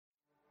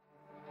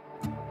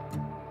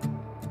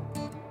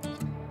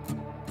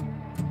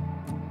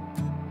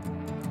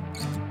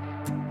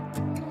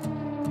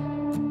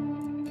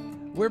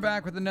We're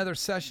back with another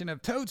session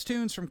of Toad's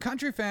Tunes from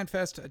Country Fan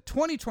Fest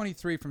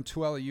 2023 from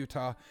Tooele,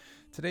 Utah.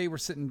 Today we're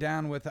sitting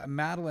down with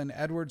Madeline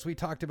Edwards. We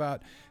talked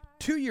about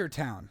 2-year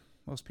town.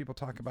 Most people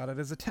talk about it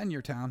as a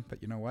 10-year town,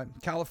 but you know what?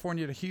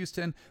 California to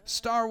Houston,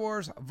 Star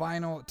Wars,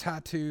 vinyl,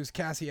 tattoos,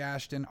 Cassie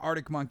Ashton,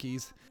 Arctic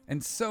Monkeys,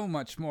 and so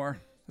much more.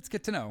 Let's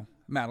get to know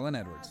Madeline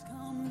Edwards.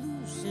 Come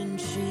loose and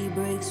she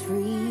breaks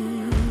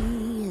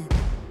free.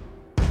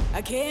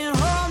 I can't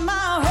hold my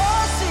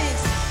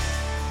horses.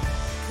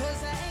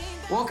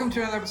 Welcome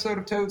to another episode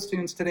of Toad's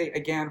Tunes. Today,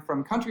 again,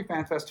 from Country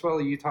Fan Fest,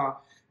 Tooele, Utah,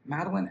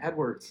 Madeline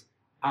Edwards.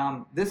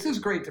 This is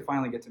great to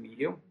finally get to meet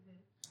you.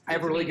 I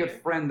have a really good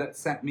friend that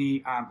sent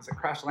me, is it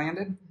Crash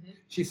Landed? Mm-hmm.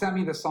 She sent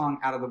me the song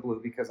out of the blue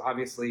because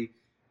obviously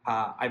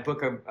I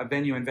book a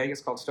venue in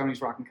Vegas called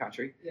Stoney's Rockin'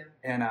 Country. Yeah.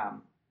 And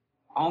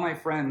all my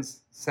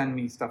friends send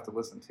me stuff to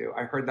listen to.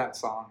 I heard that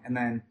song and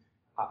then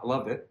I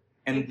loved it.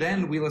 And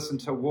then we listened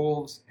to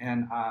Wolves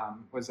and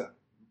was it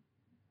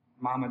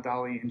Mama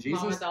Dolly and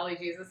Jesus? Mama Dolly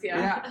Jesus,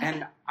 yeah.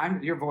 Yeah,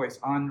 and your voice,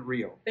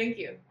 unreal. Thank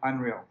you.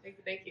 Unreal.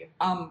 Thank you.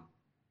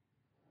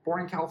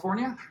 Born in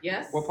California?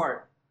 Yes. What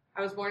part?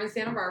 I was born in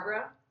Santa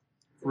Barbara.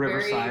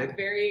 Riverside. Very,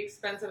 very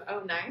expensive.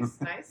 Oh,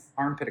 nice.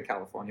 Armpit of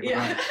California.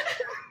 Yeah.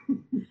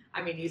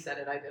 I mean, you said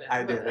it. I didn't.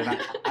 I did.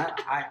 And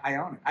I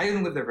own it. I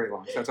didn't live there very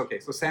long, so that's okay.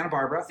 So Santa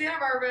Barbara. Santa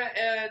Barbara,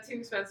 too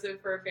expensive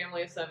for a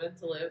family of 7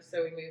 to live.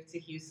 So we moved to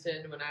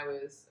Houston when I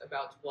was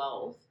about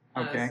 12.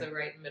 Okay. So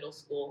right in middle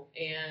school.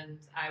 And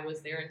I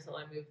was there until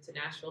I moved to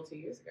Nashville 2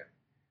 years ago.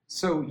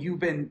 So you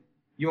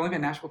only been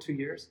in Nashville 2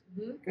 years?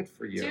 Mm-hmm. Good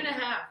for you. 2.5,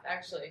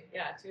 actually.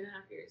 Yeah, 2.5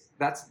 years.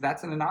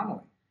 That's an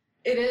anomaly.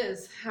 It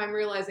is. I'm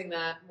realizing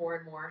that more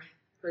and more,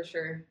 for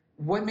sure.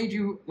 What made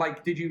you,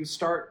 did you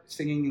start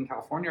singing in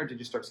California or did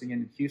you start singing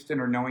in Houston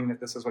or knowing that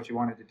this is what you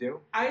wanted to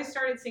do? I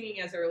started singing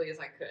as early as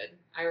I could.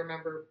 I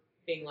remember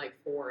being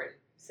 4 and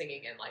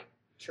singing in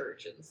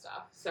church and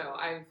stuff. So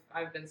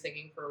I've been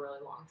singing for a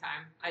really long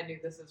time. I knew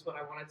this is what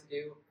I wanted to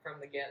do from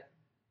the get.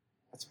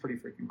 That's pretty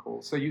freaking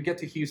cool. So you get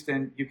to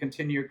Houston, you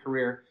continue your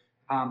career.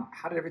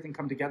 How did everything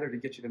come together to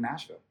get you to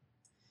Nashville?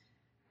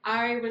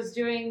 I was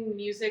doing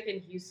music in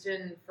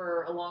Houston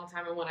for a long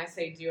time, and when I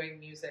say doing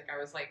music, I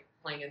was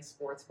playing in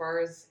sports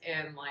bars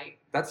and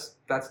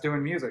That's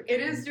doing music.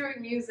 It is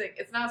doing music.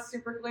 It's not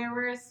super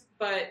glamorous,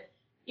 but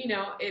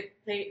it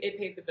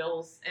paid the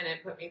bills and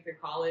it put me through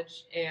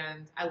college,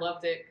 and I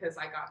loved it because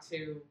I got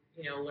to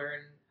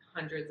learn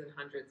hundreds and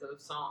hundreds of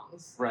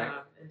songs, right,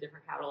 in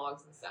different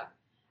catalogs and stuff.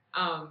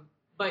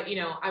 But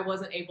I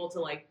wasn't able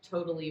to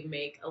totally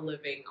make a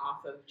living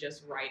off of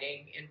just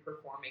writing and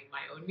performing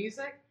my own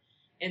music.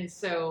 And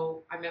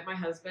so I met my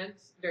husband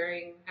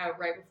during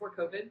right before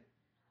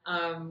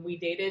COVID. We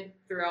dated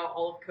throughout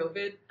all of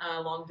COVID,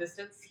 long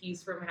distance.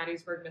 He's from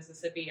Hattiesburg,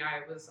 Mississippi.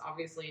 I was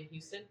obviously in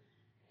Houston.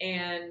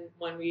 And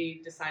when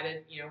we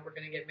decided, we're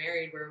going to get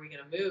married, where are we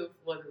going to move?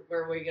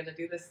 Where are we going to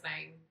do this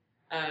thing?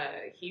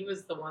 He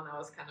was the one that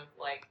was kind of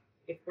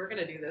if we're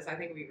going to do this, I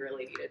think we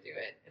really need to do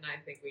it. And I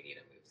think we need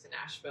to move to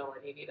Nashville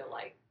and you need to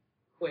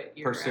quit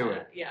your pursue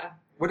it. Yeah.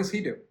 What does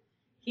he do?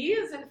 He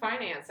is in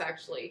finance,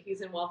 actually.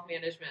 He's in wealth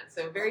management,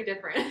 so very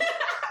different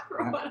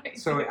from what I do.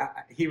 So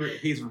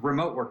he's a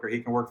remote worker.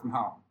 He can work from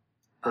home,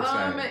 per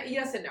se.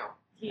 Yes and no.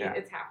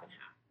 It's half and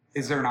half. So.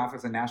 Is there an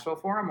office in Nashville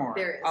for him? Or?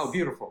 There is. Oh,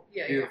 beautiful.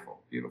 Yeah,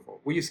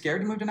 Beautiful. Were you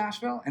scared to move to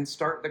Nashville and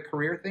start the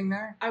career thing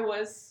there? I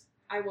was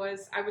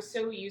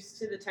so used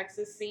to the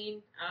Texas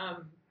scene.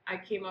 I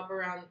came up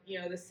around,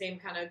 the same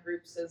kind of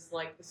groups as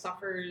the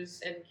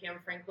Suffers and Cam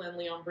Franklin,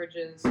 Leon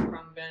Bridges,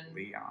 Krungben,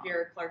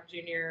 Garrett Clark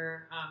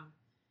Jr.,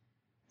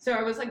 so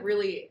I was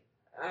really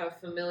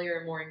familiar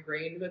and more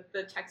ingrained with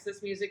the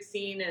Texas music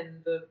scene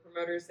and the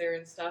promoters there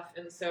and stuff.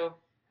 And so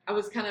I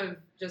was kind of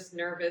just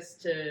nervous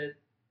to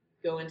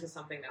go into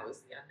something that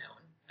was the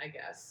unknown, I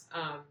guess.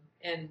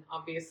 And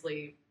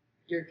obviously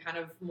you're kind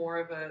of more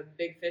of a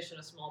big fish in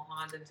a small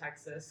pond in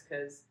Texas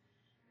because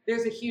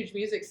there's a huge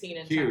music scene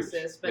in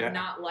Texas, but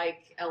not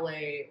like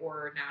LA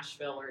or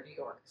Nashville or New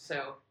York.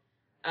 So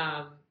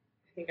I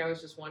think I was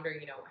just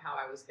wondering, how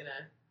I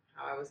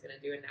was gonna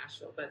do in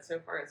Nashville, but so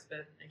far it's been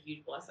a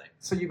huge blessing.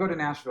 So you go to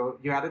Nashville,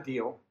 you had a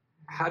deal.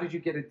 How did you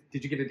get it?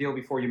 Did you get a deal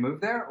before you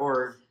moved there,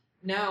 or?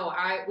 No,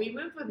 we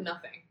moved with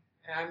nothing.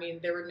 I mean,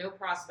 there were no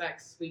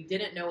prospects. We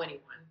didn't know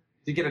anyone.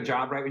 Did you get a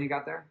job right when you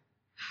got there?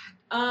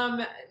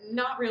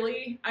 Not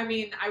really. I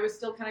mean, I was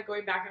still kind of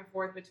going back and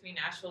forth between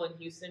Nashville and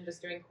Houston,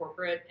 just doing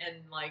corporate and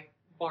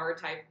bar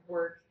type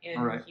work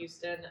in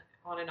Houston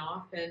on and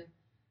off. And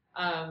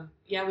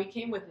we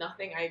came with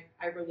nothing.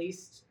 I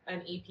released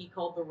an EP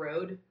called The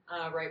Road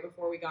right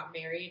before we got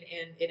married,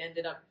 and it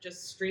ended up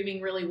just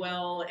streaming really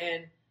well.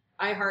 And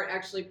iHeart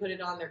actually put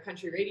it on their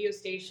country radio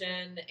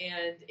station,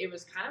 and it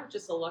was kind of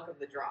just a luck of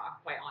the draw,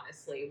 quite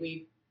honestly.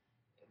 We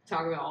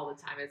talk about all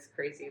the time. It's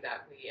crazy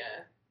that we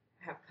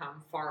have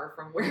come far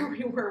from where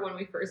we were when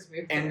we first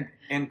moved there.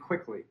 And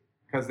quickly,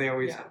 because they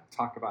always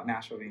talk about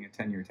Nashville being a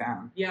 10-year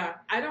town. Yeah,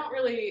 I don't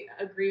really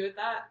agree with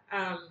that.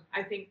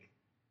 I think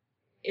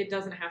it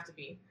doesn't have to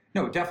be.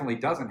 No, it definitely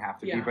doesn't have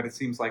to be, but it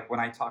seems like when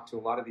I talk to a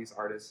lot of these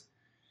artists,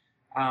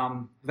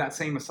 that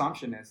same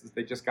assumption is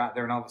they just got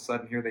there and all of a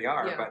sudden here they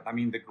are. Yeah. But I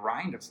mean, the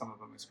grind of some of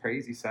them is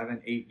crazy,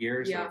 7, 8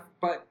 years. Yeah.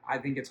 But I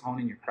think it's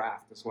honing your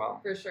craft as well.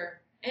 For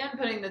sure. And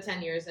putting the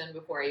 10 years in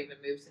before I even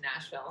moved to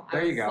Nashville.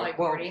 There you go. Like,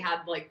 already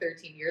had like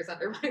 13 years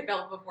under my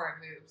belt before I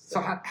moved.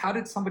 So how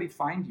did somebody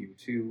find you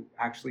to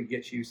actually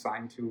get you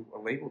signed to a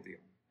label deal?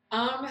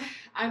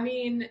 I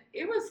mean,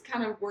 it was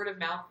kind of word of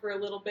mouth for a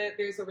little bit.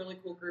 There's a really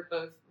cool group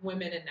of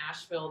women in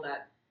Nashville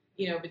that,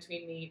 you know,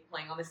 between me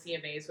playing on the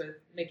CMAs with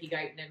Mickey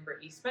Guyton and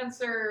Brittany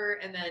Spencer,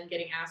 and then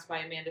getting asked by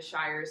Amanda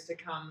Shires to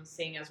come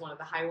sing as one of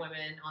the High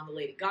Women on the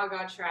Lady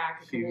Gaga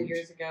track a couple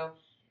years ago,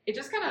 it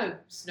just kind of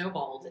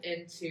snowballed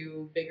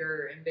into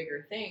bigger and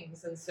bigger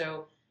things. And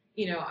so,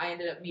 you know, I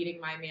ended up meeting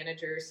my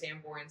manager,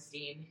 Sam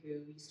Borenstein, who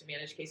used to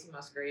manage Casey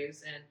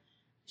Musgraves, and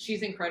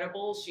she's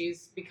incredible.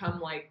 She's become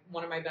like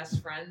one of my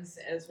best friends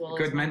as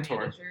well as my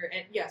manager.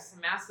 And yes,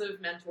 a massive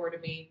mentor to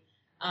me.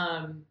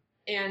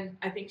 And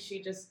I think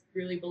she just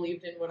really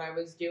believed in what I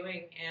was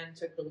doing and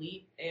took the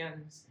leap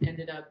and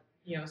ended up,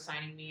 you know,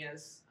 signing me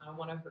as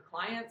one of her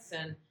clients.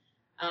 And,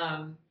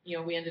 you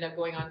know, we ended up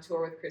going on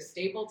tour with Chris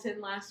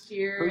Stapleton last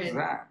year. Who's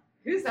that?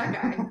 Who's that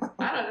guy?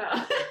 I don't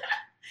know.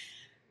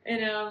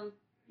 And,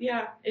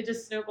 yeah, it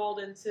just snowballed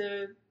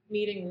into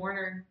meeting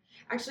Warner.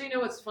 Actually, you know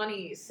what's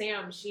funny?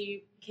 Sam,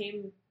 she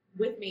came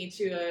with me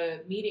to a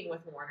meeting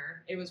with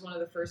Warner. It was one of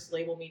the first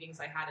label meetings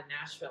I had in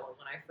Nashville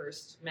when I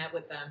first met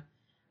with them.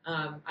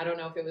 I don't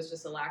know if it was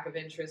just a lack of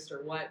interest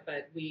or what,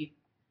 but we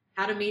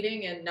had a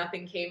meeting and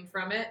nothing came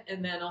from it.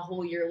 And then a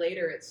whole year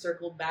later, it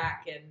circled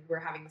back and we're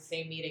having the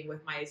same meeting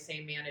with my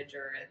same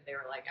manager. And they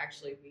were like,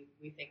 actually,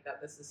 we think that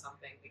this is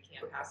something we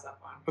can't pass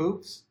up on.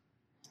 Oops.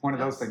 One of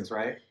those things,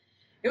 right?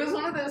 It was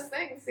one of those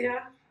things,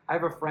 yeah. I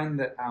have a friend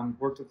that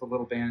worked with a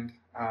little band,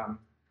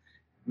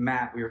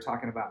 Matt. We were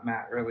talking about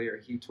Matt earlier.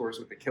 He tours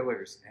with the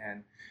Killers,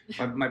 and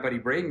my buddy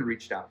Braden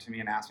reached out to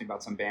me and asked me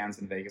about some bands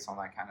in Vegas, all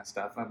that kind of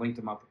stuff. I linked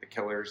him up with the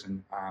Killers,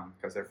 and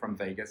because they're from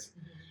Vegas.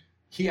 Mm-hmm.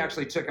 He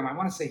actually took him. I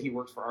want to say he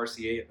worked for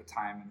RCA at the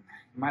time, and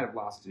he might have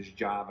lost his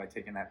job by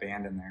taking that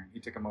band in there. He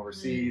took him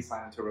overseas,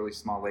 signed him to a really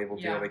small label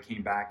deal. They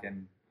came back,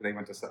 and they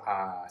went to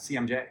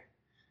CMJ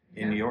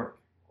in New York,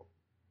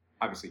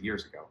 obviously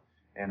years ago.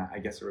 And I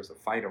guess there was a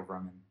fight over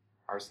him, and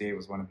RCA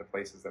was one of the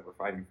places that were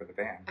fighting for the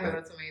band. Oh,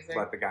 that's amazing.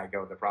 Let the guy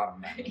go that brought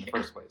him there in the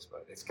first place.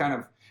 But it's kind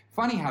of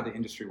funny how the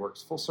industry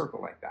works full circle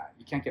like that.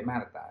 You can't get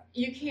mad at that.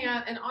 You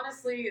can't. And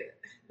honestly,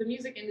 the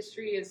music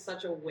industry is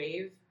such a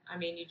wave. I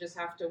mean, you just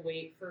have to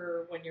wait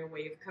for when your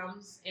wave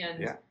comes.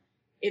 And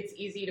it's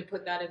easy to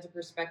put that into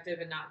perspective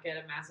and not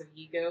get a massive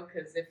ego,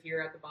 because if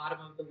you're at the bottom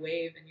of the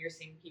wave and you're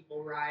seeing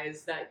people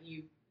rise that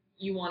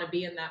you want to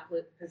be in that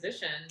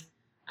position,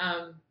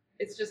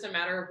 it's just a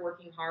matter of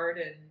working hard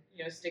and,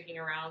 you know, sticking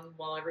around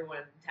while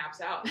everyone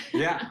taps out.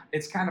 Yeah,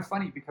 it's kind of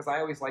funny because I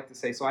always like to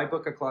say, so I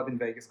book a club in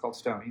Vegas called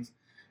Stoney's,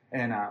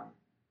 and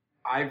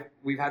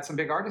we've had some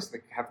big artists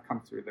that have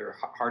come through there.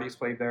 Hardy's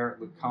played there,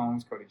 Luke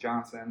Combs, Cody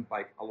Johnson,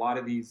 like a lot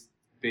of these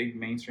big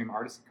mainstream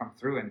artists have come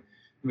through, and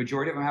the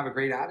majority of them have a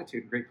great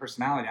attitude, great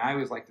personality. I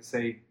always like to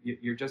say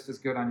you're just as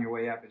good on your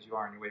way up as you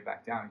are on your way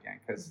back down again,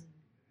 because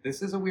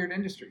this is a weird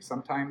industry.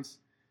 Sometimes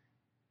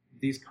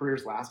these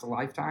careers last a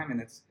lifetime,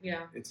 and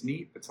it's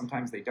neat, but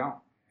sometimes they don't.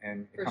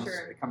 And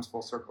it comes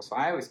full circle. So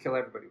I always kill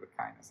everybody with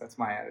kindness. That's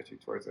my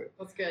attitude towards it.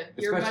 That's good.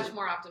 You're much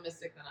more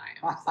optimistic than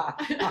I am.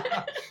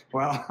 So.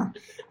 Well,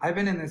 I've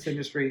been in this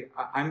industry,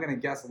 I'm going to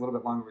guess a little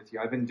bit longer with you.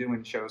 I've been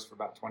doing shows for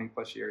about 20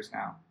 plus years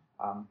now.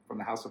 From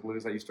the House of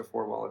Blues, I used to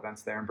four-wall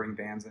events there and bring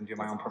bands and do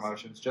my own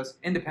promotions. Just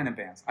independent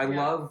bands. I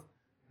love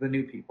the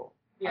new people.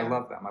 I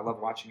love them. I love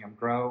watching them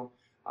grow.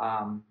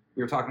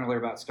 We were talking earlier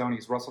about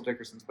Stoney's. Russell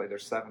Dickerson's played there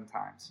 7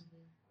 times.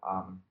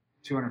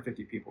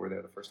 250 people were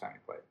there the first time he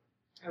played.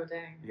 Oh,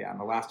 dang. Yeah, and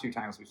the last 2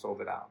 times we sold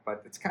it out.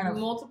 But it's kind of...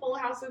 Multiple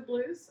House of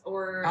Blues?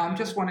 Or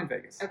just one in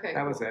Vegas. Okay,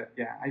 that was it.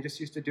 Yeah, I just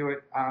used to do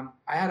it. I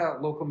had a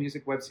local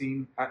music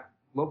website.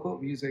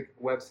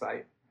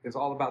 It's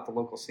all about the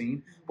local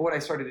scene. But what I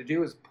started to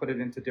do is put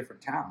it into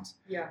different towns.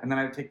 Yeah. And then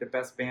I would take the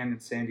best band in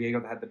San Diego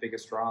that had the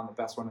biggest draw, and the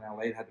best one in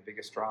LA that had the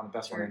biggest draw, and the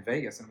best one in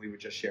Vegas, and we would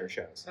just share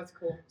shows. That's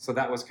cool. So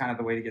that was kind of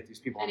the way to get these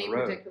people on the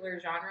road. Any particular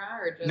genre,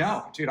 or just...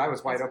 No, dude, I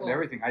was wide open to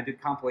everything. I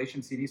did compilation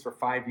CDs for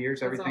 5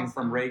 years, everything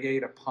from reggae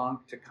to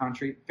punk to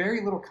country.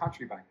 Very little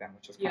country back then,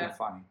 which was kind of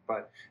funny.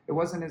 But it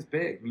wasn't as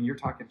big. I mean, you're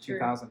talking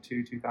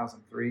 2002,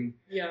 2003.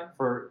 Yeah.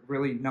 For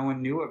really, no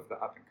one knew of the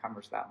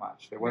up-and-comers that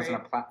much. There wasn't a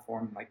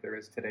platform like there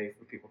is today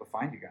for people to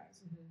find you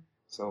guys.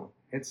 So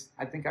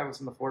I think I was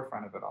in the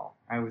forefront of it all.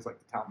 I always like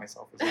to tout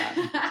myself as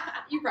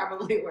that. You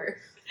probably were.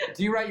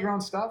 Do you write your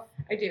own stuff?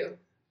 I do.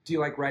 Do you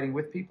like writing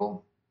with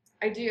people?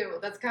 I do.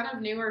 That's kind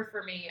of newer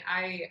for me.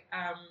 I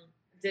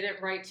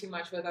didn't write too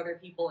much with other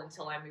people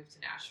until I moved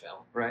to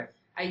Nashville. Right.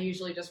 I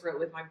usually just wrote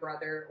with my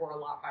brother or a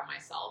lot by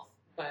myself.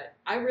 But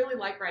I really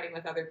like writing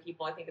with other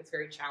people. I think it's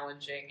very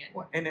challenging.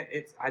 And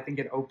I think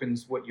it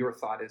opens what your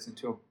thought is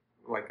into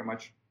a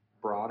much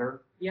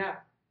broader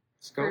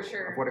scope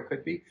of what it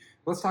could be.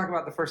 Let's talk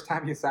about the first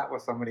time you sat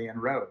with somebody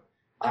and wrote.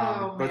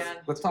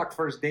 Let's talk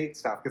first date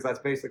stuff, because that's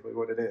basically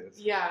what it is.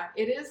 Yeah,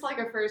 it is like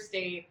a first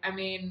date. I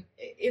mean,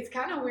 it's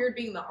kind of weird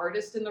being the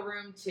artist in the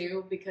room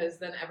too, because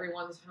then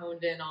everyone's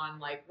honed in on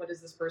like, what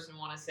does this person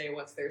want to say?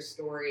 What's their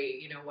story?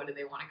 You know, what do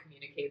they want to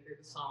communicate through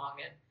the song?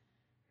 And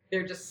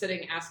they're just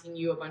sitting asking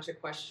you a bunch of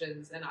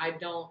questions, and I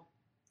don't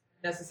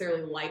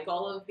necessarily like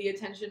all of the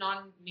attention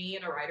on me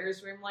in a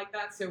writer's room like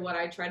that. So what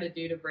I try to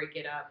do to break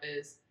it up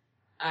is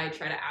I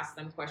try to ask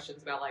them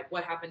questions about like,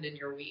 what happened in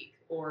your week?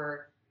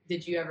 Or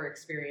did you ever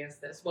experience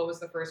this? What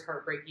was the first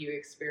heartbreak you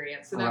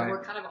experienced? So that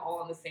we're kind of all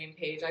on the same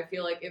page. I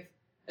feel like if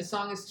a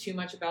song is too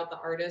much about the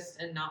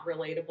artist and not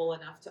relatable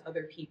enough to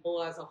other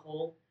people as a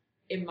whole,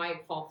 it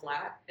might fall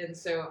flat. And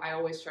so I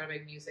always try to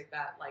make music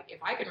that, like,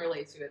 if I can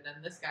relate to it, then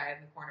this guy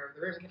in the corner of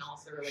the room can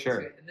also relate to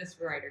it, and this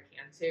writer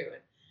can too.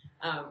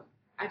 And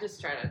I just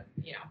try to,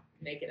 you know,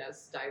 make it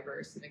as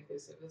diverse and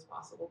inclusive as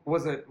possible.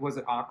 Was it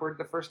awkward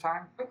the first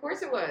time? Of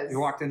course it was. You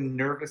walked in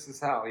nervous as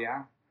hell,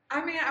 yeah?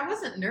 I mean, I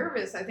wasn't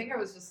nervous. I think I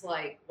was just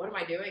like, what am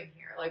I doing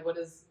here? Like, what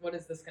is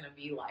this going to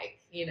be like,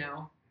 you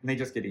know? And they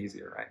just get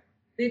easier, right?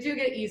 They do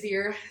get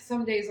easier.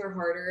 Some days are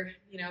harder.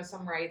 You know,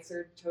 some writes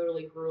are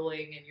totally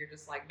grueling, and you're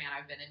just like, man,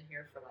 I've been in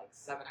here for like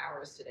 7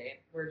 hours today, and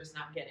we're just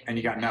not getting And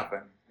you got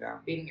nothing, yeah.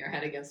 Beating your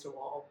head against a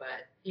wall.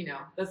 But, you know,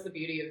 that's the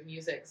beauty of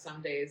music.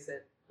 Some days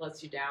it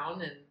lets you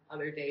down, and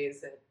other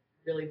days it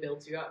really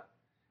builds you up.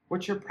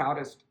 What's your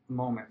proudest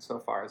moment so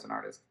far as an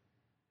artist?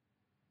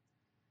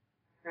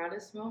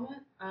 Proudest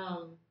moment?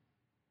 I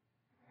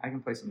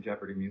can play some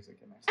Jeopardy music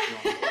in there.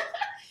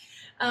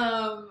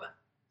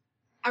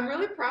 I'm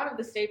really proud of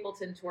the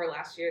Stapleton tour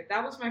last year.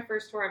 That was my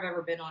first tour I've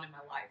ever been on in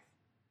my life.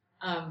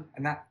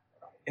 And that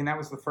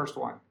was the first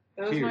one.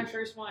 That was my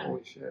first one.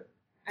 Holy shit!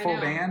 Full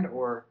band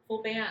or?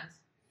 Full band.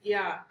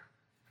 Yeah,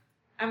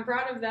 I'm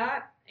proud of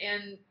that,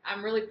 and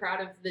I'm really proud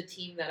of the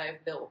team that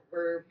I've built.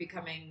 We're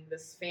becoming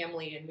this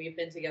family, and we've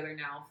been together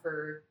now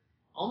for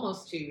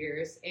almost 2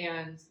 years,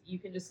 and you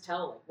can just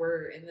tell like,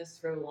 we're in this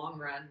for the long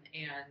run,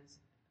 and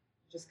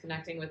just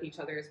connecting with each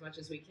other as much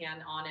as we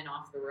can on and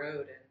off the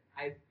road. And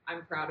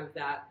I'm proud of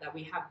that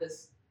we have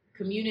this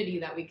community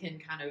that we can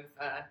kind of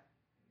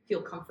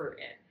feel comfort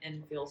in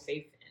and feel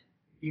safe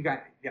in.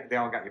 They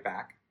all got you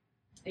back.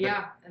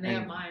 Yeah, and they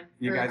have mine.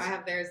 I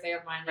have theirs, they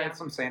have mine. Yeah. That's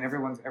what I'm saying.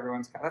 Everyone's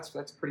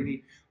that's pretty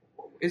neat.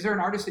 Is there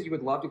an artist that you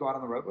would love to go out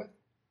on the road with?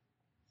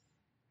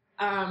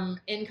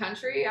 In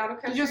country, out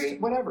of country? Just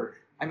whatever.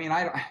 I mean,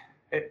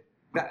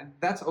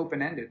 that's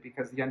open-ended,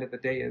 because the end of the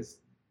day is,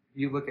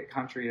 you look at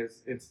country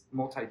as it's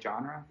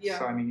multi-genre. Yeah.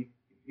 So, I mean,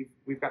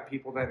 we've got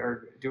people that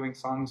are doing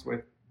songs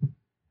with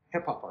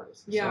hip-hop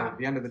artists. Yeah. So at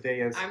the end of the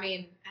day is... I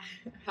mean,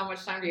 how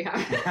much time do you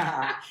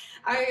have?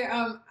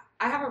 I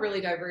have a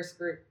really diverse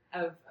group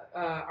of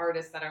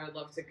artists that I would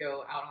love to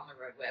go out on the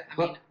road with.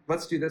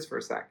 Let's do this for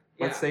a sec.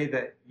 Yeah. Let's say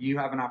that you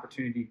have an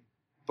opportunity.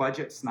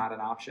 Budget's not an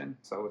option,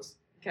 so it's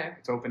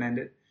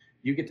open-ended.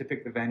 You get to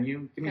pick the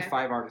venue. Give me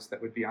 5 artists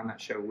that would be on that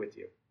show with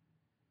you.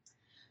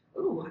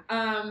 Ooh,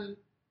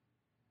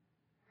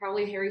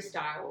 probably Harry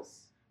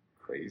Styles.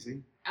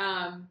 Crazy.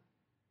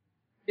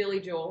 Billy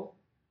Joel.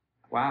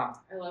 Wow.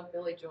 I love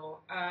Billy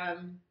Joel.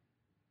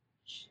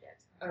 Shit.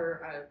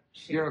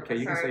 Shoot. You're okay.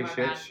 You can say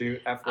shit,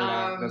 shoot, F word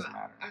out. It doesn't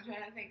matter. I'm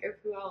trying to think of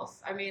who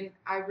else. I mean,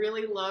 I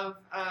really love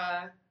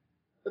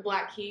the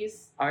Black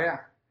Keys. Oh, yeah.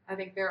 I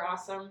think they're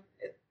awesome.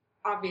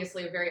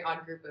 Obviously a very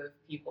odd group of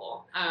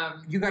people.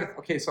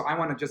 So I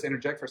want to just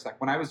interject for a sec.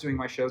 When I was doing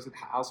my shows at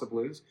House of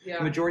Blues, the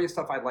majority of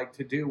stuff I'd like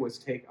to do was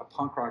take a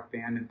punk rock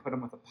band and put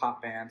them with a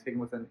pop band, take them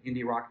with an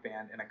indie rock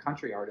band and a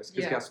country artist.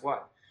 Because guess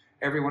what?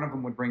 Every one of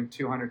them would bring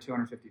 200,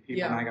 250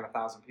 people, and I got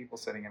 1,000 people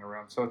sitting in a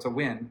room. So it's a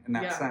win in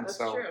that sense.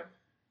 That's true.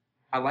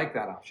 I like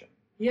that option.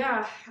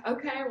 Yeah.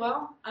 Okay.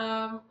 Well,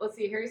 let's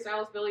see. Harry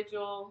Styles, Billy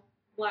Joel,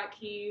 Black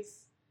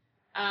Keys,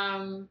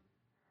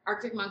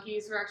 Arctic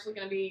Monkeys. We're actually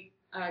going to be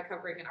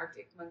covering an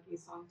Arctic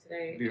Monkeys song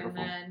today.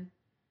 Beautiful. And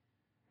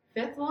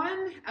then 5th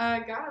one,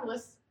 gotta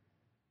list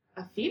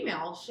a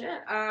female.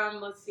 Shit.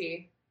 Let's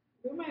see.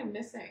 Who am I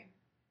missing?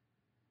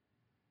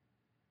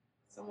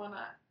 Someone.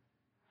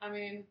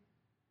 I'm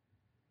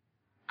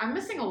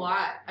missing a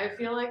lot. I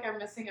feel like I'm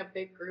missing a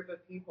big group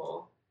of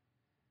people.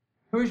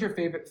 Who is your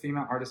favorite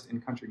female artist in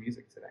country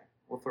music today?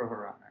 We'll throw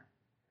her out there.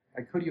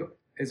 Like,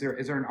 is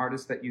there an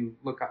artist that you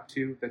look up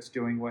to that's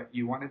doing what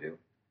you want to do?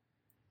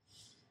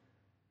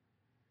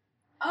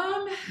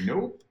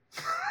 Nope.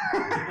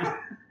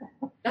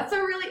 That's a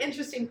really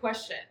interesting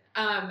question.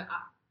 I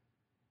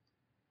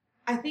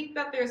think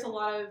that there's a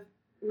lot of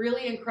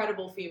really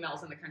incredible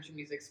females in the country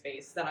music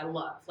space that I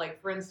love.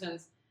 Like, for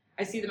instance,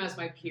 I see them as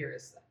my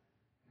peers.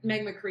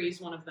 Meg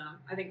McCree's one of them.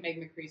 I think Meg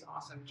McCree's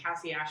awesome.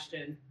 Cassie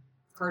Ashton,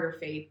 Carter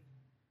Faith.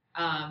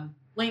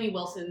 Lainey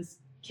Wilson's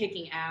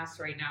kicking ass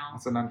right now.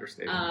 That's an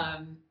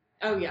understatement.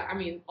 Oh yeah, I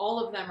mean, all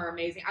of them are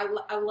amazing.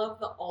 I love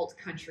the alt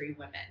country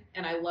women,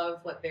 and I love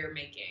what they're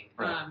making.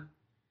 Right.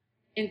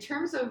 In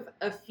terms of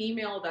a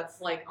female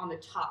that's like on the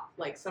top,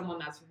 like someone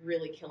that's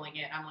really killing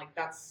it, I'm like,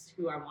 that's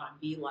who I want to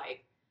be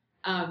like.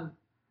 I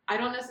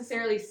don't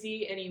necessarily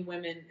see any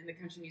women in the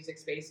country music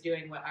space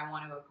doing what I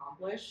want to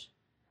accomplish.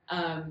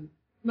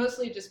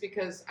 Mostly just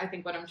because I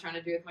think what I'm trying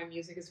to do with my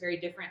music is very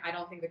different. I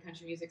don't think the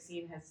country music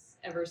scene has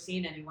ever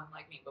seen anyone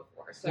like me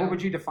before. So, what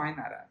would you define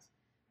that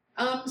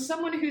as?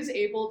 Someone who's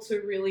able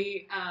to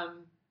really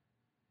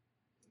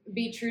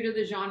be true to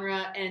the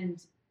genre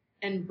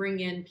and bring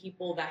in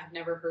people that have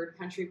never heard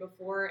country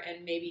before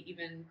and maybe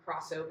even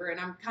cross over. And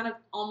I'm kind of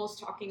almost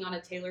talking on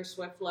a Taylor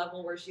Swift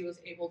level where she was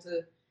able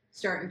to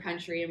start in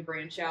country and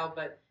branch out.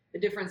 But the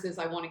difference is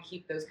I want to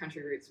keep those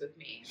country roots with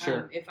me.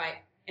 Sure. If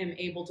I am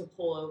able to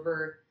pull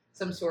over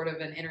some sort of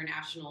an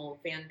international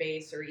fan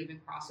base or even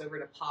cross over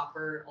to pop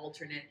or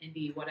alternate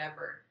indie,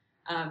 whatever,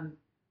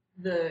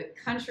 the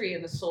country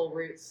and the soul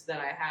roots that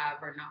I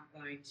have are not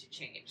going to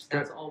change.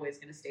 That's always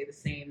going to stay the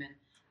same. And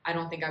I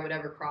don't think I would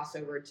ever cross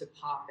over to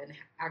pop and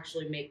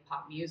actually make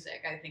pop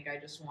music. I think I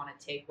just want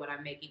to take what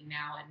I'm making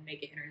now and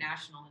make it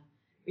international. And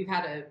we've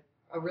had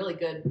a really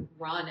good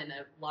run and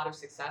a lot of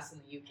success in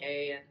the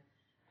UK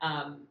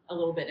and a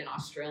little bit in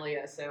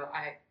Australia. So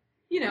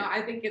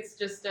I think it's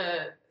just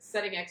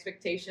setting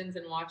expectations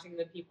and watching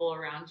the people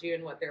around you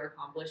and what they're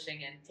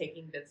accomplishing and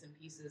taking bits and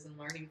pieces and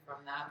learning from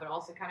that, but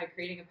also kind of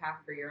creating a path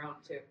for your own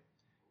too.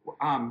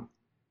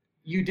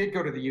 You did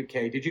go to the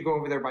UK. Did you go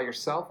over there by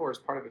yourself or as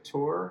part of a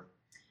tour?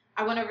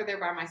 I went over there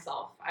by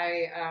myself.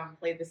 I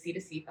played the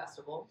C2C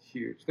festival.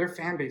 Huge. Their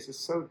fan base is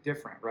so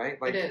different,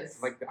 right? Like, it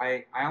is. Like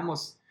I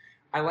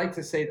like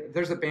to say that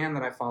there's a band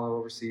that I follow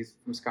overseas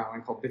from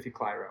Scotland called Biffy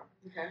Clyro.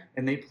 Okay.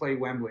 And they play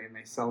Wembley and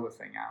they sell the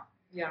thing out.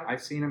 Yeah.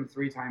 I've seen them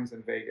 3 times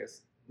in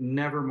Vegas.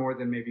 Never more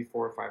than maybe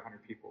 400 or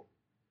 500 people.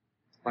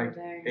 Like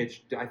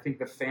I think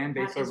the fan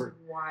base that is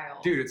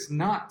wild. Dude, it's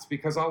nuts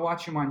because I'll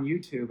watch them on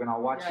YouTube and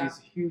I'll watch these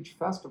huge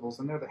festivals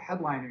and they're the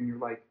headliner and you're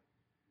like,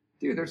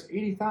 dude, there's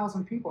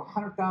 80,000 people,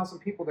 100,000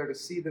 people there to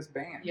see this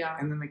band. Yeah.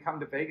 And then they come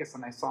to Vegas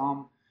and I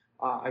saw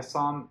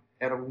them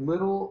at a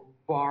little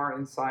bar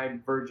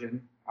inside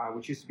Virgin,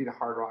 which used to be the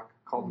Hard Rock,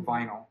 called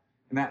Vinyl.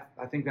 And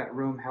I think that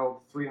room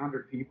held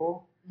 300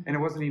 people and it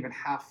wasn't even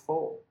half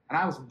full. And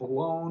I was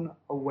blown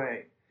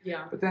away.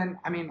 Yeah. But then,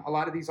 I mean, a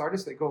lot of these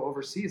artists that go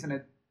overseas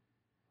and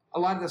a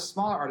lot of the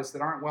smaller artists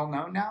that aren't well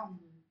known now,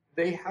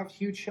 they have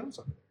huge shows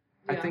over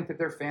there. Yeah. I think that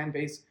their fan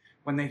base,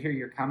 when they hear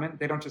you're coming,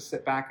 they don't just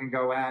sit back and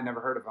go, I never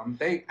heard of them.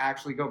 They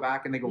actually go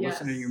back and they go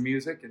listen to your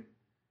music. And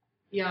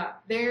yeah,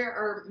 they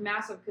are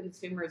massive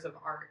consumers of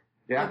art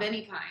of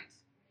any kind.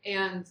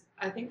 And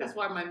I think that's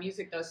why my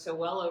music does so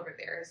well over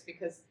there is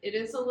because it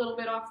is a little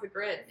bit off the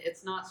grid.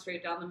 It's not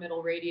straight down the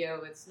middle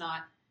radio. It's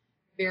not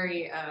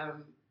very,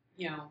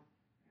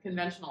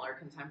 conventional or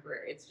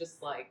contemporary. It's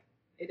just like,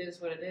 it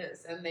is what it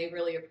is. And they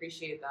really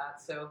appreciate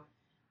that. So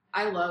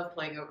I love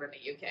playing over in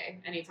the UK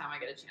anytime I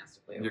get a chance to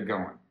play over You're there.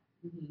 going.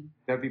 Mm-hmm.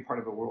 That'd be part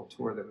of a world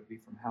tour that would be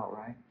from hell,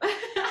 right?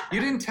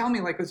 You didn't tell me,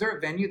 is there a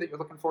venue that you're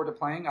looking forward to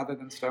playing other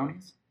than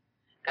Stoney's?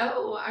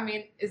 Oh, I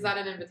mean, is that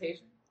an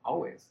invitation?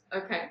 Always.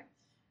 Okay.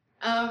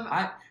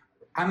 I'm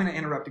going to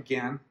interrupt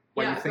again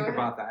while you think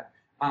about that.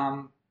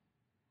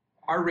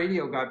 Our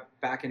radio guy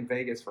back in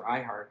Vegas for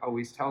iHeart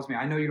always tells me,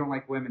 I know you don't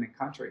like women in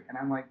country. And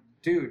I'm like,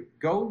 dude,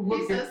 go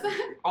look at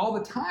all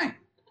the time.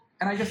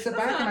 And I just sit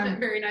back and I'm... a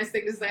very nice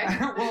thing to say.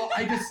 Well,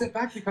 I just sit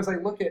back because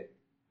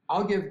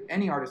I'll give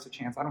any artist a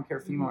chance. I don't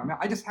care female or male.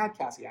 I just had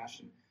Cassie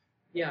Ashton.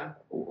 Yeah.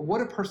 What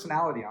a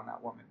personality on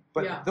that woman.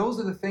 But those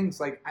are the things,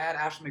 I had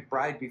Ashley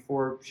McBride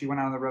before she went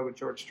out on the road with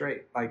George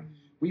Strait.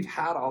 We've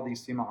had all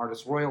these female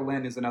artists. Royal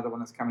Lynn is another one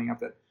that's coming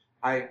up that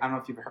I don't know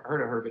if you've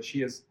heard of her, but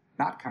she is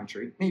not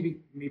country, maybe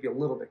a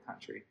little bit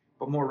country,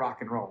 but more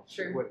rock and roll.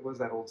 Sure. What was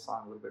that old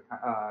song? A little bit,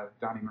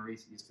 Donnie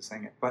Maurice used to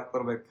sing it, but a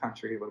little bit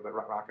country, a little bit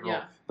rock and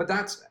roll. But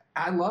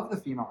I love the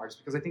female artists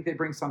because I think they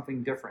bring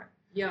something different.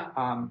 Yeah.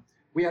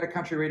 We had a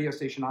country radio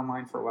station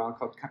online for a while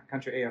called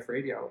Country AF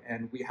Radio,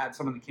 and we had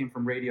someone that came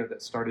from radio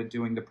that started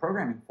doing the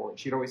programming for it.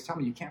 She'd always tell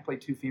me, you can't play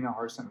 2 female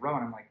artists in a row,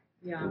 and I'm like,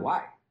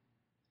 why?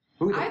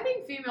 I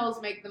think females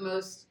make the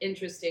most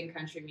interesting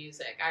country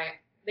music.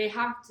 They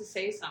have to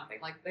say something.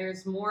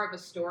 There's more of a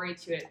story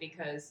to it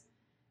because,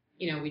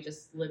 we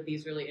just live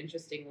these really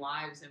interesting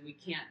lives and we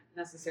can't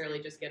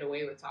necessarily just get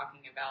away with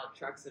talking about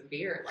trucks and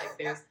beer.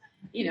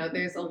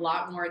 There's a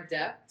lot more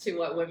depth to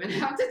what women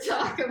have to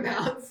talk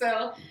about.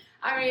 So,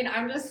 I mean,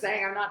 I'm just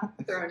saying, I'm not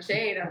throwing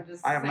shade.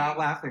 I am not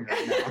laughing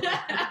right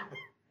now.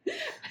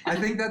 I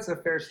think that's a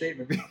fair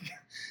statement.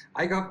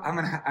 I'm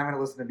gonna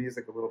listen to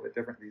music a little bit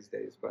different these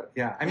days, but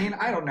yeah, I mean,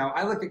 I don't know.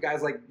 I look at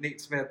guys like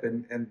Nate Smith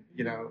and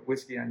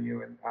Whiskey on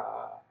You, and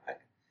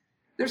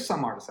there's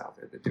some artists out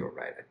there that do it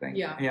right. I think.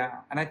 Yeah,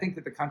 and I think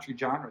that the country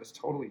genre has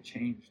totally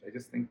changed. I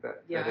just think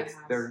that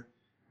there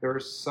are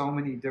so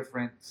many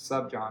different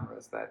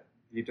subgenres that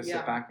you just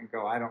sit back and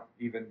go, I don't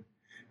even.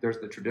 There's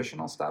the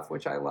traditional stuff,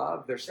 which I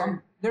love. There's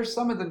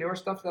some of the newer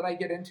stuff that I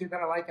get into that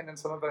I like, and then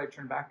some of it I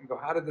turn back and go,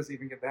 how did this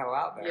even get the hell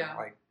out there?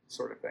 Yeah.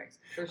 Sort of things.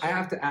 Sure. I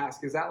have to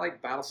ask, is that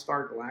like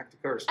Battlestar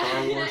Galactica or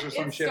Star Wars or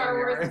some shit? Star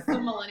Wars is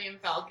the Millennium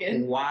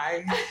Falcon.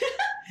 Why?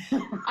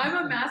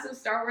 I'm a massive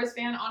Star Wars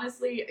fan.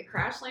 Honestly,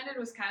 Crash Landed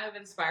was kind of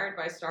inspired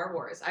by Star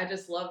Wars. I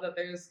just love that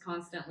there's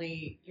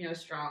constantly,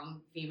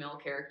 strong female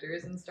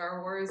characters in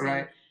Star Wars.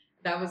 Right.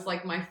 that was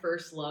like my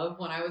first love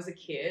when I was a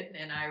kid,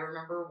 and I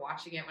remember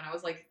watching it when I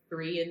was like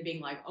 3 and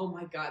being like, oh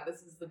my god,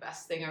 this is the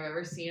best thing I've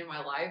ever seen in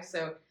my life.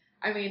 So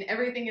I mean,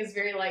 everything is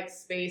very like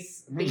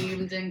space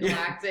themed and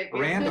galactic.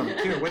 Random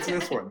too. What's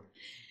this one?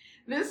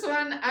 This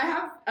one, I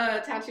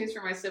have tattoos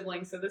for my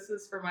siblings. So this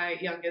is for my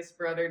youngest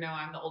brother. No,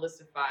 I'm the oldest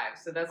of 5.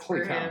 So that's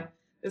Holy for cow. him.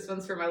 This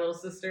one's for my little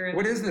sister. And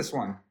What is this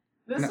one?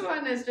 this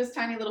one is just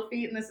tiny little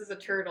feet, and this is a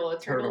turtle. A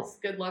turtle's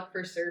good luck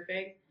for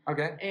surfing.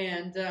 Okay.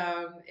 And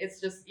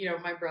it's just,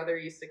 my brother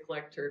used to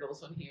collect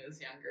turtles when he was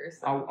younger.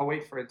 So. I'll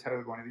wait for a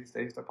toad one of these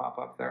days to pop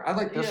up there. I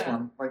like this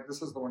one. Like,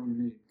 this is the one you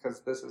need,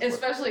 because this is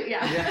especially,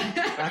 yeah,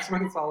 that's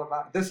what it's all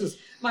about. This is...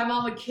 My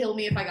mom would kill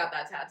me if I got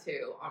that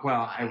tattoo on my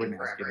body I wouldn't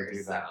forever, ask you to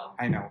do that. So.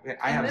 I know.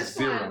 I have this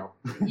 0.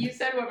 You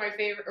said what my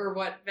favorite, or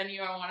what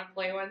venue I want to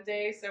play one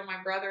day. So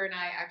my brother and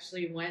I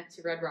actually went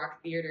to Red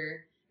Rock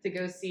Theater to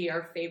go see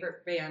our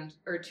favorite band,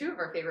 or 2 of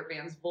our favorite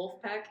bands,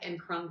 Wolfpack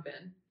and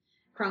Krungbin.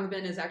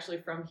 Krungbin is actually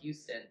from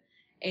Houston.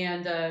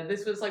 And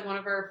this was like one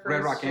of our first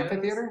Red Rock shows.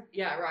 Amphitheater?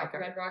 Yeah,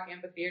 Red Rock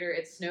Amphitheater.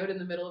 It snowed in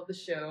the middle of the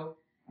show.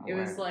 It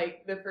was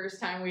like the first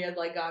time we had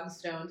like gotten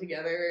stoned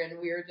together, and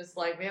we were just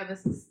like, man,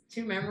 this is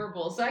too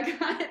memorable. So I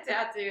got it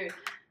tattooed.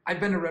 I've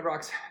been to Red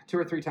Rocks 2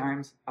 or 3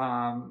 times.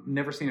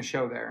 Never seen a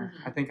show there.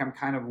 Mm-hmm. I think I'm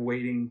kind of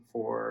waiting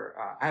for...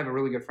 I have a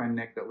really good friend,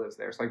 Nick, that lives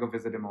there, so I go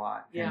visit him a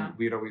lot. Yeah. And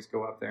we'd always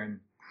go up there and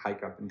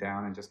hike up and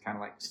down and just kind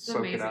of like It's soak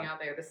amazing it up. out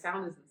there. The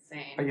sound is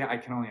insane. But yeah, I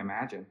can only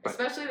imagine. But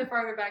Especially the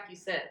farther back you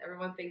sit.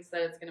 Everyone thinks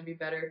that it's going to be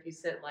better if you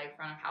sit like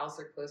front of house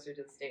or closer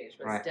to the stage,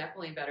 but Right. it's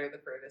definitely better the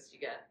furthest you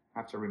get. I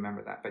have to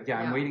remember that. But yeah,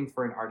 I'm Yeah. waiting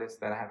for an artist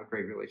that I have a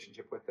great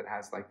relationship with that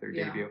has like their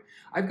Yeah. debut.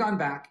 I've gone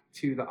back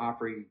to the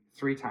Opry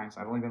 3 times.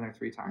 I've only been there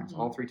 3 times. Mhm.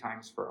 All 3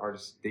 times for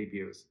artist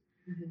debuts.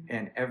 Mm-hmm.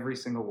 And every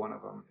single one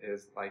of them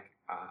is like,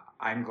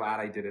 I'm glad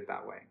I did it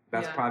that way.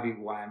 That's Yeah. probably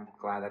why I'm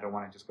glad I don't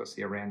want to just go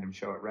see a random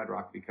show at Red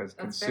Rock, because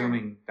That's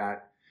consuming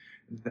that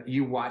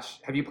you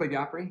watch. Have you played the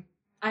Opry?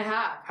 I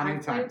have. How many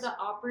I've played times? the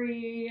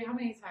Opry, how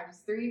many times?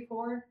 3,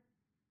 4?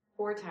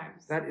 4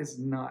 times. That is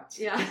nuts.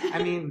 Yeah.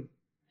 I mean,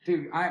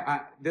 dude,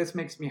 I this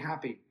makes me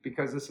happy,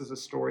 because this is a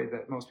story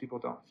that most people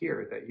don't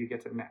hear, that you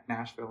get to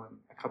Nashville and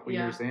a couple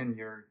Yeah. years in,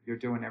 you're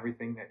doing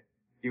everything that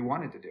you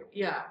wanted to do.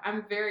 Yeah,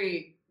 I'm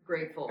very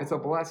grateful. It's a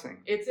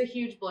blessing. It's a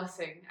huge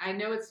blessing. I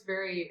know it's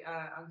very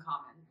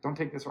uncommon. Don't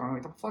take this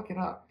wrong. Don't fuck it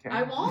up. Okay?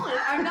 I won't.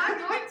 I'm not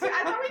going to.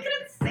 I thought we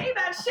couldn't say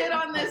that shit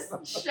on this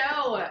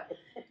show.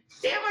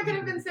 Damn, I could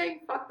have been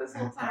saying fuck this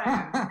whole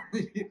time.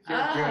 You're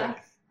good.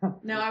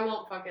 No, I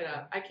won't fuck it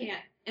up. I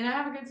can't. And I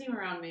have a good team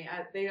around me.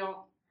 They don't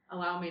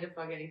allow me to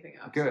fuck anything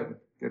up. Good. So.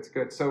 It's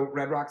good. So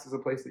Red Rocks is a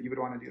place that you would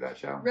want to do that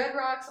show? Red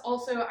Rocks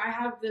also, I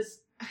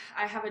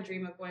have a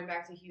dream of going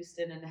back to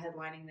Houston and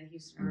headlining the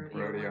Houston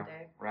Rodeo one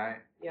day. Right.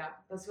 Yeah,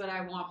 that's what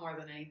I want more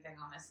than anything,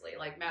 honestly.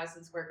 Like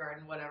Madison Square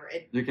Garden, whatever.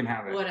 You can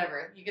have it.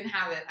 Whatever. You can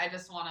have it. I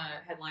just want to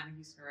headline the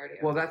Houston Rodeo.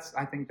 Well,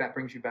 I think that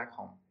brings you back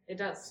home. It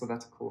does. So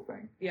that's a cool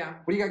thing. Yeah.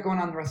 What do you got going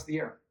on the rest of the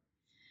year?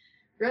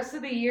 Rest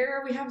of the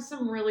year, we have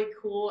some really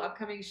cool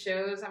upcoming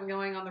shows. I'm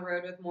going on the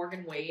road with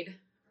Morgan Wade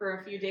for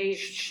a few dates.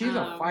 She's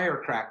a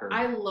firecracker.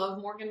 I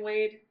love Morgan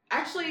Wade.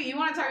 Actually, you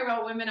want to talk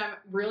about women I'm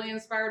really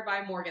inspired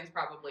by? Morgan's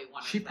probably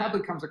one She of them.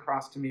 probably comes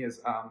across to me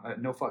as a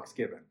no fucks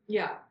given.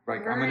 Yeah.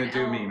 Like, Her I'm going and to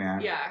do Elle- me, man.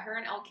 Yeah, her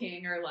and Elle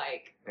King are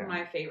like Yeah.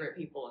 my favorite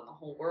people in the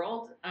whole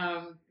world.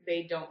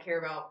 They don't care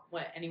about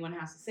what anyone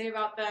has to say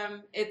about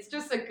them. It's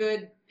just a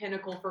good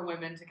pinnacle for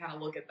women to kind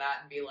of look at that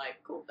and be like,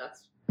 cool,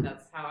 that's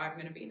how I'm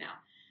going to be now.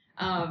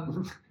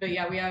 But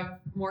yeah, we have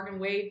Morgan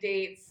Wade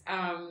dates.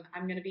 I'm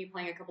going to be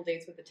playing a couple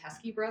dates with the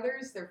Teskey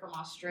brothers. They're from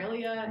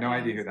Australia. No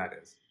idea who that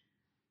is.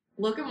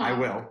 Look them up. I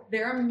will.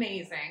 They're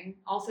amazing.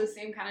 Also,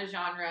 same kind of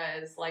genre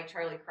as like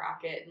Charlie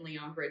Crockett and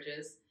Leon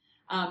Bridges.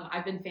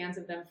 I've been fans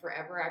of them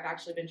forever. I've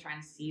actually been trying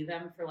to see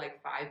them for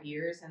like 5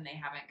 years, and they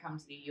haven't come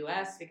to the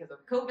U.S. because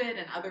of COVID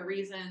and other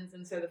reasons.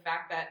 And so the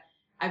fact that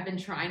I've been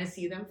trying to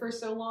see them for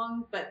so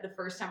long, but the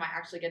first time I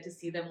actually get to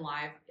see them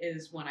live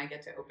is when I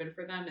get to open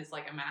for them, is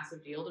like a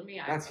massive deal to me.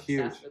 I'm That's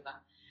obsessed huge. with them.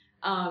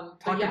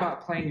 Talk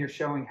about playing your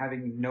show and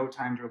having no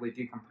time to really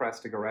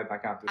decompress to go right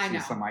back out to I see know.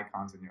 some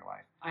icons in your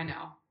life. I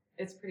know.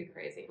 It's pretty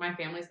crazy. My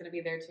family's going to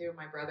be there too.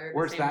 My brother. the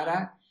Where's same that one.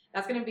 at?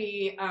 That's going to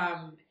be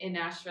in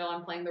Nashville.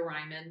 I'm playing the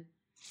Ryman.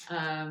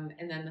 And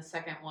then the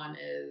second one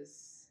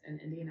is in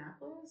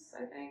Indianapolis,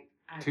 I think.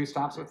 2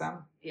 stops with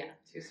them? Yeah,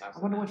 2 stops.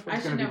 I wonder with which them. one's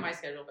I should gonna know be- my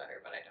schedule better,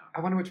 but I don't.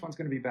 I wonder which one's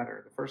going to be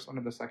better, the first one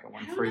or the second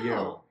one I don't for you,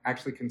 know.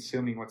 actually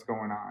consuming what's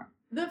going on.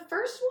 The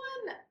first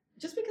one,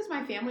 just because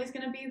my family's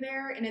going to be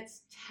there, and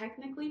it's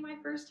technically my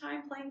first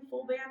time playing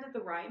full band at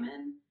the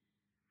Ryman,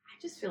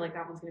 I just feel like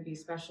that one's going to be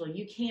special.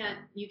 You can't,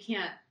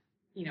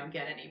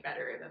 get any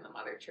better than the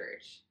Mother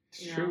Church.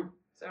 It's you know? true.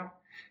 So.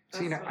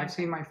 I've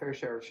seen my fair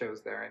share of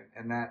shows there,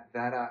 and that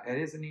it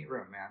is a neat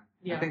room, man.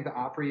 Yeah. I think the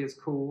Opry is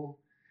cool.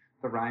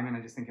 The Ryman, I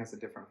just think, has a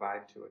different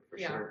vibe to it, for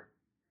Yeah. sure.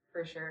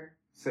 For sure.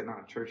 Sitting on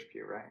a church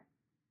pew, right?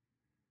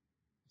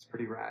 It's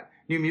pretty rad.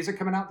 New music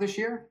coming out this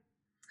year?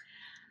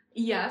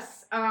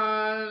 Yes.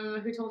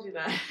 Who told you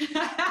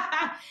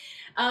that?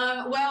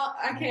 Well,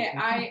 okay.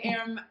 I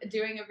am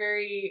doing a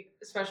very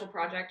special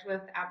project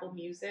with Apple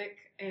Music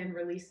and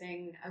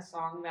releasing a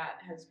song that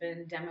has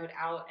been demoed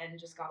out and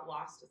just got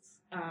lost. It's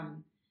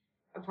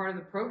a part of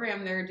the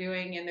program they're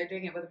doing, and they're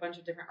doing it with a bunch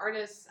of different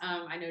artists.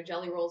 I know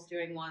Jelly Roll's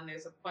doing one.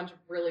 There's a bunch of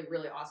really,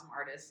 really awesome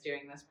artists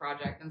doing this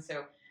project, and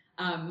so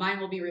mine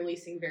will be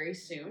releasing very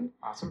soon.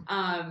 Awesome.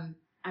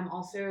 I'm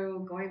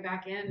also going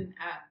back in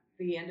at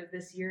the end of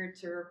this year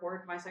to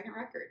record my second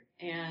record,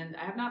 and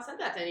I have not said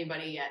that to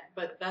anybody yet,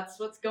 but that's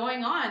what's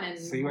going on. And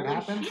see what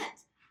happens. Shit.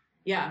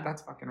 Yeah,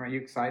 that's fucking right. You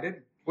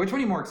excited? Which one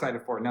are you more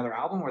excited for? Another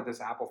album or this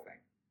Apple thing?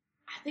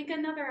 I think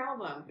another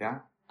album. Yeah.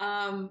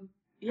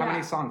 Yeah. How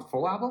many songs?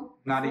 Full album?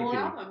 Not Full EP.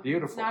 album.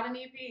 Beautiful. Not an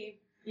EP.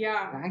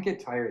 Yeah. I get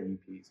tired of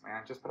EPs,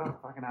 man. Just put out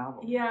a fucking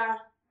album. Yeah,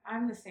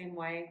 I'm the same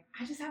way.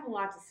 I just have a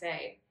lot to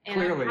say, and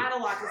Clearly. I've had a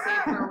lot to say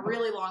for a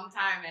really long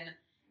time, and.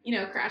 You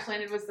know, Crash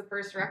Landed was the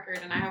first record,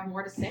 and I have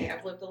more to say.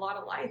 I've lived a lot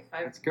of life.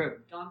 That's good.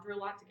 Gone through a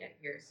lot to get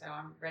here, so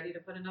I'm ready to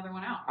put another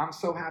one out. I'm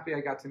so happy I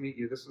got to meet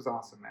you. This was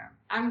awesome, man.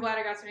 I'm glad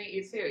I got to meet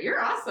you, too.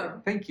 You're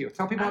awesome. Thank you.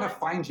 Tell people how to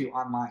find you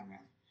online, man.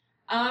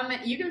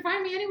 You can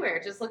find me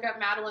anywhere. Just look up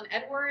Madeline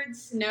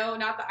Edwards. No,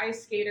 not the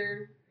ice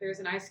skater. There's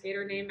an ice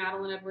skater named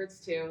Madeline Edwards,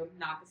 too.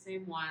 Not the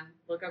same one.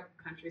 Look up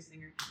country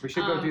singer. We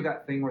should go do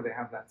that thing where they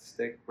have that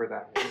stick, where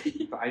the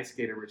ice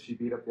skater, where she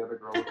beat up the other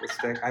girl with the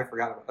stick. I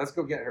forgot about it. Let's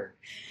go get her.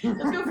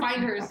 Let's go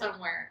find her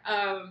somewhere.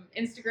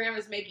 Instagram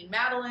is Making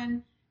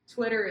Madeline.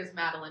 Twitter is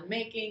Madeline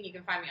Making. You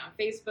can find me on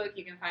Facebook.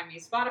 You can find me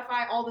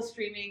Spotify, all the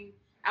streaming,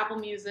 Apple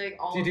Music,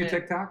 all of it. Do you do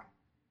TikTok?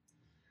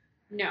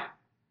 No.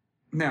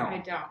 No. I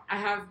don't. I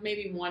have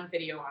maybe one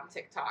video on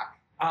TikTok.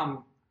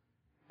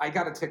 I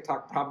got a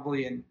TikTok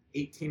probably in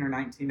 18 or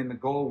 19, and the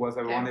goal was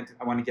I wanted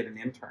to get an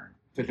intern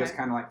to just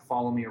kind of like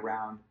follow me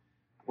around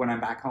when I'm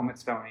back home at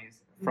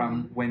Stoney's,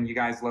 from when you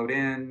guys load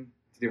in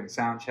to doing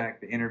sound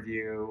check, the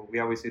interview. We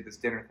always do this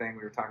dinner thing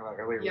we were talking about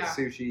earlier with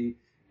sushi,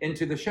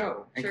 into the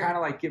show, and kind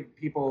of like give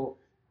people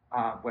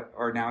what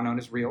are now known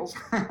as reels,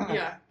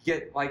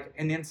 get like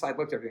an inside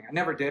look at everything. I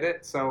never did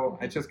it, so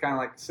it's just kind of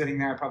like sitting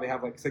there. I probably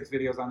have like 6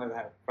 videos on there that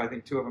have, I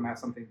think 2 of them have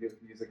something to do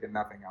with music and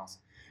nothing else.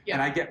 Yeah.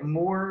 And I get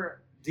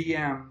more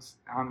DMs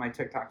on my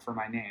TikTok for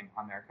my name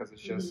on there because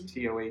it's just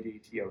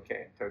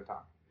TOADTOK, Toad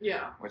Talk.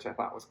 Yeah. Which I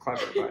thought was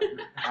clever, but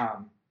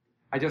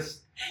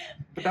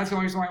but that's the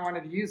only reason why I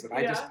wanted to use it.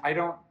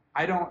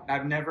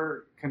 I've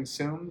never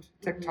consumed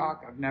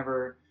TikTok. I've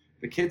never.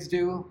 The kids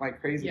do like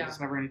crazy.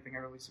 It's never anything I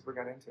really super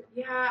got into.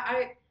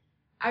 Yeah,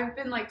 I've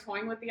been like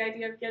toying with the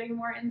idea of getting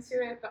more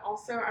into it, but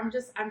also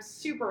I'm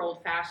super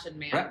old fashioned,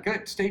 man. Right,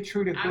 good. Stay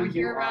true to who you are. I'm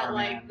here about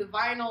like the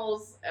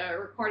vinyls,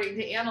 recording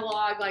to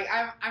analog. Like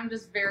I'm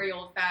just very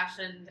old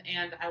fashioned,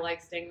 and I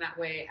like staying that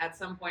way. At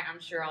some point, I'm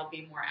sure I'll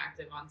be more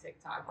active on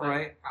TikTok.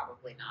 But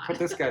probably not. Put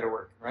this guy to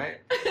work, right?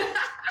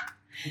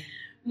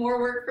 More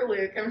work for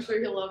Luke. I'm sure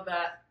he'll love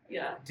that.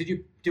 Yeah. Did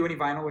you do any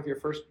vinyl with your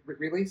first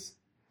release?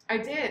 I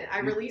did. I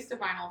released a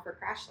vinyl for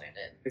Crash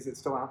Landed. Is it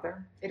still out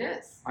there? It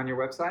is. On your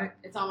website?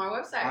 It's on my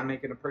website. I'm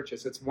making a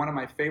purchase. It's one of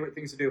my favorite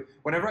things to do.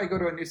 Whenever I go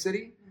to a new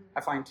city,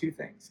 I find 2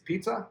 things.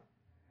 Pizza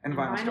and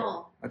vinyl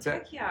store. That's it.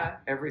 Heck yeah.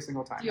 Every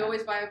single time. Do you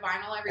always buy a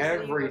vinyl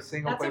every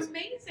single place? That's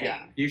amazing.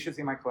 Yeah. You should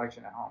see my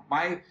collection at home.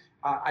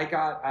 I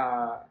got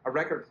a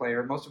record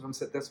player. Most of them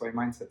sit this way.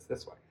 Mine sits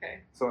this way. Okay.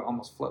 So it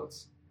almost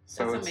floats.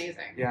 So that's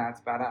amazing. Yeah,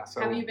 it's badass.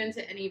 So have you been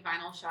to any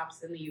vinyl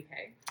shops in the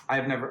UK?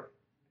 I've never.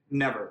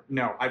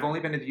 No. I've only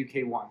been to the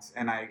UK once,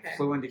 and I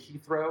flew into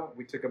Heathrow.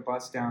 We took a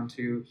bus down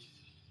to,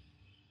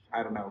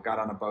 I don't know, got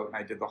on a boat, and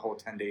I did the whole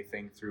 10-day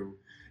thing through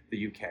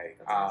the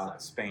UK, awesome.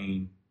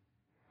 Spain.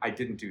 I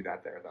didn't do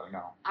that there, though,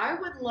 no. I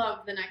would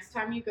love the next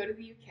time you go to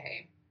the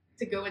UK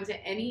to go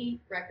into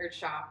any record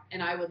shop,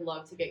 and I would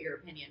love to get your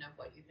opinion of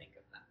what you think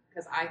of them,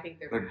 because I think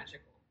they're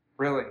magical.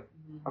 Really?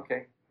 Mm-hmm.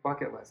 Okay,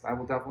 bucket list. I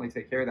will definitely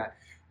take care of that.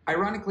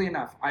 Ironically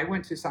enough, I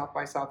went to South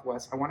by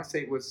Southwest. I want to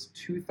say it was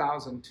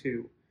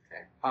 2002.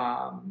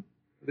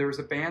 There was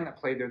a band that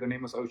played there. Their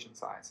name was Ocean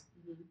Size.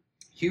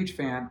 Huge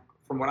fan.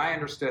 From what I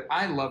understood,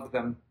 I loved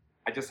them.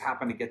 I just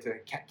happened to get to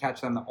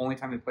catch them the only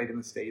time they played in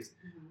the States.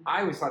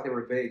 I always thought they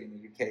were big in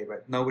the UK,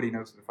 but nobody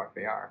knows who the fuck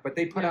they are. But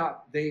they put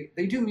out, they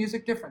do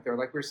music different there.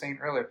 Like we were saying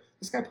earlier,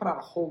 this guy put out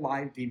a whole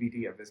live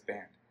DVD of this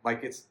band.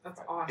 Like that's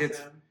awesome.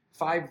 It's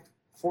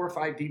 4 or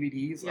 5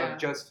 DVDs of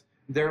just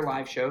their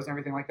live shows and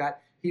everything like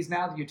that. He's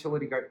now the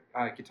utility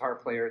guitar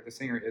player. The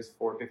singer is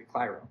for Biffy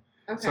Clyro.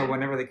 Okay. So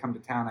whenever they come to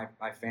town,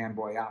 I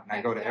fanboy out, and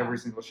I go to every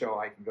single show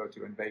I can go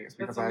to in Vegas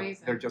because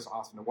they're just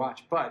awesome to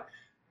watch. But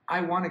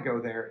I want to go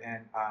there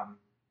and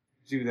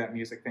do that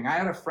music thing. I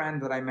had a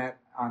friend that I met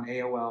on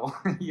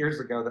AOL years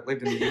ago that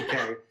lived in the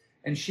UK,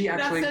 and she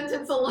actually... That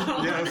sentence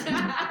alone. Yes,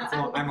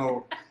 I'm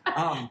old.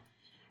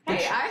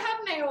 Hey, I had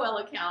an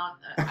AOL account.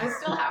 I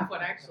still have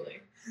one,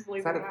 actually.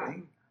 Is that a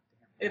thing?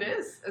 It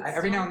is.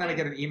 Every now and then I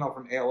get an email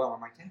from AOL.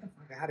 I'm like, get the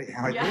fuck out of here.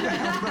 Like, who the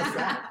hell is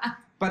that?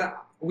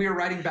 But we were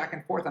writing back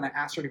and forth, and I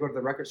asked her to go to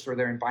the record store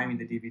there and buy me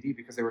the DVD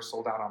because they were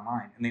sold out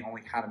online, and they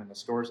only had them in the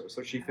stores.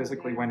 So she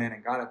physically went in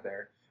and got it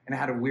there. and it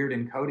had a weird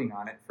encoding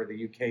on it for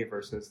the UK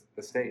versus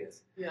the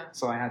States. Yeah.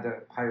 So I had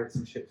to pirate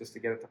some shit just to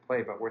get it to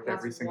play, but worth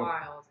every single.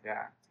 Wild.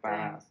 Yeah, it's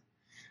badass.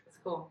 That's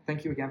cool.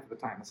 Thank you again for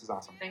the time. This is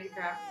awesome. Thank you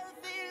for having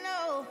me.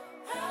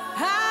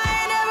 I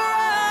ain't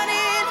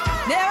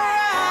never running, never